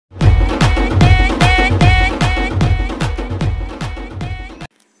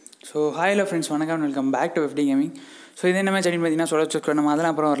So ஹாயில் friends வணக்கம், welcome back to FD gaming. So இது என்ன மேட்ச் அப்படின்னு பார்த்தீங்கன்னா சொல்ல நம்ம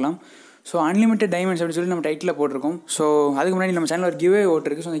அதெல்லாம் அப்புறம் வரலாம். ஸோ அன்லிமிட்டட் டைமண்ட்ஸ் அப்படின்னு சொல்லி நம்ம டைட்டில் போட்டிருக்கோம். ஸோ அதுக்கு முன்னாடி நம்ம சேனல் ஒரு கிவ்வே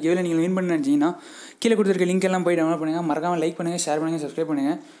ஓட்டிருக்கு. ஸோ அந்த கிவ்வே நீங்கள் வின் பண்ணி நினச்சிங்கன்னா கீழே கொடுத்துருக்க லிங்க் எல்லாம் போய் டவுன்லோட் பண்ணுங்கள். மறக்காமல் லைக் பண்ணுங்கள், ஷேர் பண்ணுங்கள், சப்ஸ்கிரைப்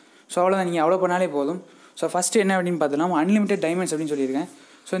பண்ணுங்கள். ஸோ அவ்வளோதான், நீங்கள் அவ்வளோ பண்ணாலே போதும். ஸோ ஃபஸ்ட்டு என்ன அப்படின்னு பார்த்தலாம், அன்லிமிட்டட் டைமண்ட்ஸ் அப்படின்னு சொல்லியிருக்கேன்.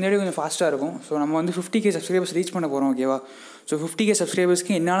 ஸோ இந்த வீடியோ கொஞ்சம் ஃபாஸ்ட்டாக இருக்கும். ஸோ நம்ம வந்து 50K சப்ஸ்கிரைபர்ஸ் ரீச் பண்ண போகிறோம், ஓகேவா? ஸோ 50K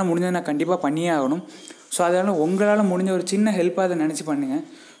சப்ஸ்கிரைபர்ஸ்க்கு என்னால் முடிஞ்சதை நான் கண்டிப்பாக பண்ணியே ஆகணும். ஸோ அதனால் உங்களால் முடிஞ்ச ஒரு சின்ன ஹெல்ப்பாக அதை நினச்சி பண்ணுங்கள்.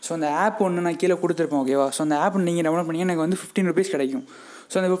 ஸோ அந்த ஆப் ஒன்று நான் கீழே கொடுத்துருப்பேன், ஓகேவா? ஸோ அந்த ஆப் நீங்கள் டவுன்லோட் பண்ணி எனக்கு வந்து 15 ருபீஸ் கிடைக்கும்.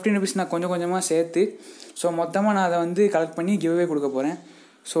 ஸோ அந்த 15 ருபீஸ் நான் கொஞ்சம் கொஞ்சமாக சேர்த்து ஸோ மொத்தமாக நான் அதை வந்து கலெக்ட் பண்ணி கிவ்வே கொடுக்க போகிறேன்.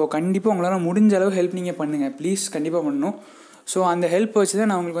 ஸோ கண்டிப்பாக உங்களால் முடிஞ்ச அளவு ஹெல்ப் நீங்கள் பண்ணுங்கள், ப்ளீஸ், கண்டிப்பாக பண்ணணும். ஸோ அந்த ஹெல்ப் வச்சு தான்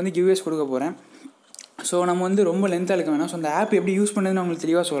நான் உங்களுக்கு வந்து கிவ்வேஸ் கொடுக்க போகிறேன். ஸோ நம்ம வந்து ரொம்ப லென்த்தாக இருக்க வேணாம். ஸோ அந்த ஆப் எப்படி யூஸ் பண்ணுறதுன்னு நான் உங்களுக்கு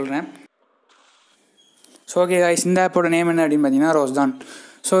தெளிவாக சொல்கிறேன். ஸோ ஓகே காய்ஸ், இந்த ஆப்போட நேம் என்ன அப்படின்னு பார்த்தீங்கன்னா Rozdhan.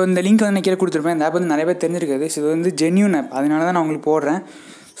 ஸோ இந்த லிங்க் வந்து நான் கீழே கொடுத்துருப்பேன். இந்த ஆப் வந்து நிறைய பேர் தெரிஞ்சிருக்காது. ஸோ இது வந்து ஜென்யூன் ஆப், அதனால தான் நான் உங்களுக்கு போடுறேன்.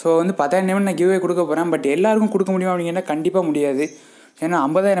 ஸோ வந்து 10,000 டைமண்ட் நான் கிவ்வே கொடுக்க போகிறேன். பட் எல்லாருக்கும் கொடுக்க முடியும் அப்படின்னா கண்டிப்பாக முடியாது. ஏன்னா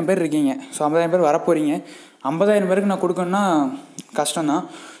 50,000 பேர் இருக்கீங்க. ஸோ 50,000 பேர் வரப்போகிறீங்க. 50,000 பேருக்கு நான் கொடுக்கணுன்னா கஷ்டம்தான்.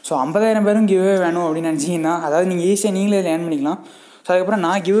 ஸோ 50,000 பேரும் கிவ்வே வேணும் அப்படின்னு நினச்சிங்கன்னா, அதாவது நீங்கள் ஈஸியாக நீங்களே இதில் ஏர்ன் பண்ணிக்கலாம். ஸோ அதுக்கப்புறம்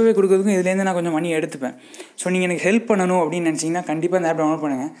நான் கிவ்வே கொடுக்குறதுக்கும் இதுலேருந்து நான் கொஞ்சம் மணி எடுத்துப்பேன். ஸோ நீங்கள் எனக்கு ஹெல்ப் பண்ணணும் அப்படின்னு நினச்சிங்கன்னா கண்டிப்பாக இந்த ஆப் டவுன்லோட்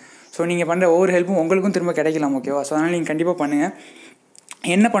பண்ணுங்கள். ஸோ நீங்கள் பண்ணுற ஒவ்வொரு ஹெல்ப்பும் உங்களுக்கும் திரும்ப கிடைக்கலாம், ஓகேவா? ஸோ அதனால் நீங்கள் கண்டிப்பாக பண்ணுங்கள்.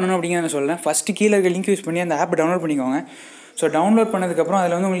 என்ன பண்ணணும் அப்படிங்கிறத நான் சொல்கிறேன். ஃபஸ்ட்டு கீழே இருக்க லிங்க் யூஸ் பண்ணி அந்த ஆப் டவுன்லோட் பண்ணிக்கோங்க. ஸோ டவுன்லோட் பண்ணதுக்கப்புறம்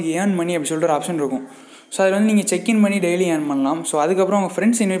அதில் வந்து உங்களுக்கு ஏர்ன் மணி அப்படி சொல்லிட்டு ஒரு ஆப்ஷன் இருக்கும். ஸோ அதில் வந்து நீங்கள் செக்இன் பண்ணி டெய்லி ஏர்ன் பண்ணலாம். ஸோ அதுக்கப்புறம் உங்கள்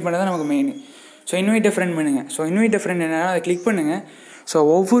ஃப்ரெண்ட்ஸ் இன்வைட் பண்ணது தான் நமக்கு main. So invite a friend பண்ணுங்கள். ஸோ இன்வைட் அ ஃப்ரெண்ட் என்னன்னா அதை கிளிக் பண்ணுங்கள். ஸோ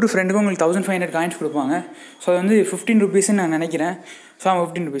ஒவ்வொரு ஃப்ரெண்டுக்கும் உங்களுக்கு 1500 காயின்ஸ் கொடுப்பாங்க. ஸோ அது வந்து 15 ருபீஸ்ன்னு நான் நினைக்கிறேன். So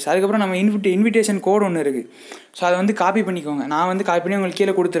 15 rupees. அதுக்கப்புறம் நம்ம இன்விடேஷன் கோட் ஒன்று இருக்குது. ஸோ அதை வந்து காப்பி பண்ணிக்கோங்க. நான் வந்து காப்பி பண்ணி உங்களுக்கு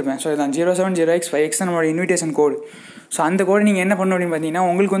கீழே கொடுத்துருப்பேன். ஸோ இதான் 0706 தான் நம்மளோட இன்விடேஷன் கோடு. ஸோ அந்த கோடை நீங்கள் என்ன பண்ணணும் அப்படின்னு பார்த்தீங்கன்னா,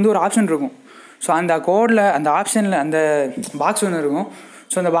 உங்களுக்கு வந்து ஒரு ஆப்ஷன் இருக்கும். ஸோ அந்த கோடில் அந்த ஆப்ஷனில் அந்த பாக்ஸ் ஒன்று இருக்கும்.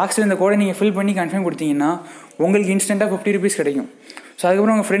 ஸோ அந்த பாக்ஸில் இந்த கோடை நீங்கள் ஃபில் பண்ணி கன்ஃபார்ம் கொடுத்தீங்கன்னா உங்களுக்கு இன்ஸ்டண்ட்டாக 50 ருபீஸ் கிடைக்கும். ஸோ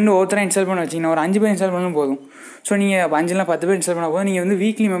அதுக்கப்புறம் உங்கள் ஃப்ரெண்டு ஒருத்தராக இன்ஸ்டால் பண்ண வச்சிங்கன்னா ஒரு 5 பேர் இன்ஸ்டால் பண்ணாலும் போதும். ஸோ நீங்கள் 5 10 பேர் இன்ஸ்டால் பண்ணால் போதும். நீங்கள் வந்து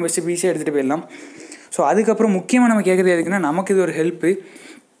வீக்லி மெம்பர்ஷிப் ஈஸியாக எடுத்துகிட்டு போயிடலாம். ஸோ அதுக்கப்புறம் முக்கியமாக நம்ம கேட்குறது எதுக்குன்னா, நமக்கு இது ஒரு ஹெல்ப்பு.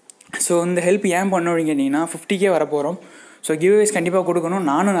 ஸோ இந்த ஹெல்ப் ஏன் பண்ணணும் அப்படின்னு கேட்டிங்கன்னா, 50K வரப்போகிறோம். ஸோ கிவ்வேஸ் கண்டிப்பாக கொடுக்கணும்.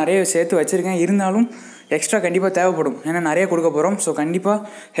 நானும் நிறைய சேர்த்து வச்சுருக்கேன். இருந்தாலும் எக்ஸ்ட்ரா கண்டிப்பாக தேவைப்படும். ஏன்னா நிறைய கொடுக்க போகிறோம். ஸோ கண்டிப்பாக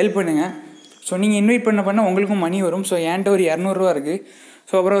ஹெல்ப் பண்ணுங்கள். ஸோ நீங்கள் இன்வைட் பண்ண உங்களுக்கும் மணி வரும். ஸோ என்கிட்ட ஒரு 200 இருக்குது.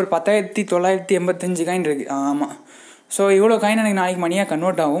 ஸோ அப்புறம் ஒரு 10,985 காயின் இருக்குது. ஆமாம். ஸோ இவ்வளோ காயின் எனக்கு நாளைக்கு மணியாக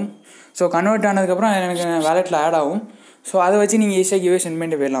கன்வெர்ட் ஆகும். ஸோ கன்வெர்ட் ஆனதுக்கப்புறம் எனக்கு வேலெட்டில் ஆட் ஆகும். ஸோ அதை வச்சு நீங்கள் ஈஸியாக கிவ்வே சென்ட்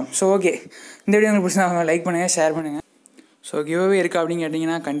பண்ணிட்டு போயிடலாம். ஸோ ஓகே, இந்த வீடியோ உங்களுக்கு பிடிச்சா லைக் பண்ணுங்கள், ஷேர் பண்ணுங்கள். ஸோ கிவ்வே இருக்குது அப்படின்னு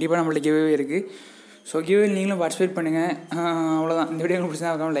கேட்டிங்கன்னா கண்டிப்பாக நம்மள்ட்ட கிவ்வே இருக்குது. ஸோ கிவ்வே நீங்களும் பார்ட்டிசிபேட் பண்ணுங்கள். அவ்வளோதான். இந்த வீடியோ உங்களுக்கு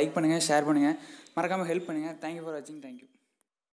பிடிச்சா லைக் பண்ணுங்கள், ஷேர் பண்ணுங்கள், மறக்காமல் ஹெல்ப் பண்ணுங்கள். தேங்க்யூ ஃபார் வாட்சிங். தேங்க்யூ.